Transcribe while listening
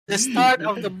the start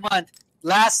of the month,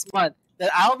 last month, that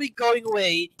I'll be going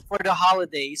away for the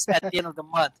holidays at the end of the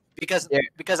month because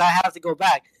I have to go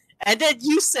back. And then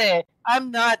you say I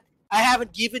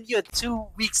haven't given you a 2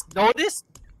 weeks notice.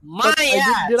 My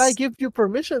ass. Did I give you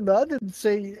permission? though? I didn't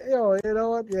say, you know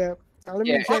what? Yeah. Let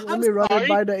me check. Let me run it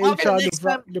by the HR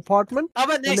department. How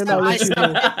about next and time then I'll let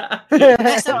you know?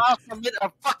 Next time I'll submit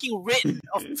a fucking written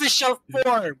official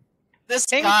form.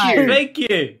 Thank you. Thank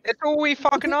you. That's all we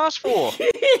fucking asked for.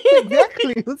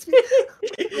 Exactly.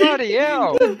 Bloody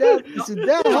hell. It's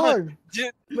that hard.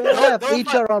 Man, I have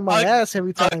HR on my ass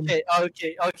every time.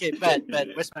 Okay, Ben,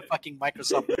 where's my fucking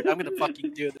Microsoft Word? I'm gonna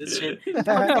fucking do this shit.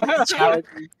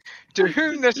 To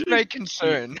whom this may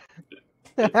concern.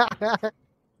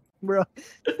 Bro.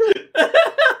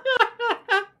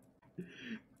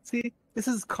 See, this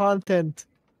is content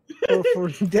for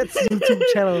Death's YouTube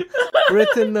channel.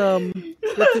 Written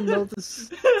notice,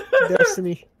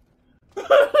 Destiny.